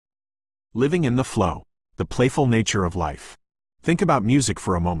Living in the flow, the playful nature of life. Think about music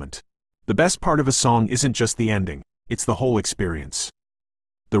for a moment. The best part of a song isn't just the ending, it's the whole experience.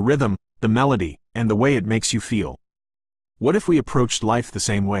 The rhythm, the melody, and the way it makes you feel. What if we approached life the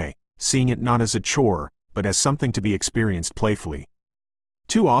same way, seeing it not as a chore, but as something to be experienced playfully?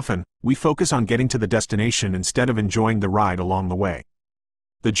 Too often, we focus on getting to the destination instead of enjoying the ride along the way.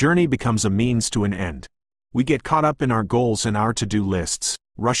 The journey becomes a means to an end. We get caught up in our goals and our to-do lists,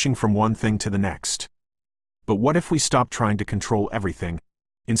 rushing from one thing to the next. But what if we stopped trying to control everything?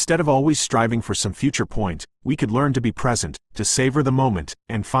 Instead of always striving for some future point, we could learn to be present, to savor the moment,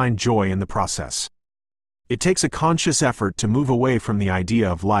 and find joy in the process. It takes a conscious effort to move away from the idea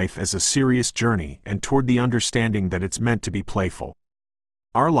of life as a serious journey and toward the understanding that it's meant to be playful.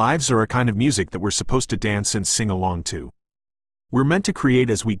 Our lives are a kind of music that we're supposed to dance and sing along to. We're meant to create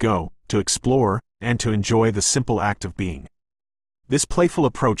as we go, to explore, and to enjoy the simple act of being. This playful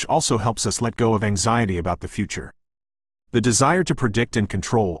approach also helps us let go of anxiety about the future. The desire to predict and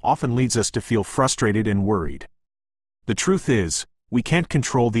control often leads us to feel frustrated and worried. The truth is, we can't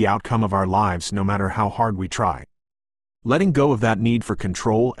control the outcome of our lives no matter how hard we try. Letting go of that need for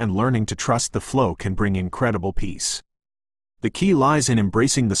control and learning to trust the flow can bring incredible peace. The key lies in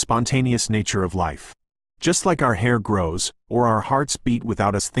embracing the spontaneous nature of life. Just like our hair grows, or our hearts beat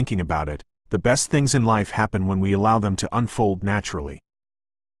without us thinking about it, the best things in life happen when we allow them to unfold naturally.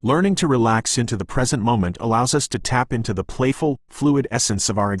 Learning to relax into the present moment allows us to tap into the playful, fluid essence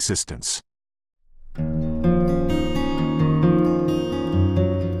of our existence.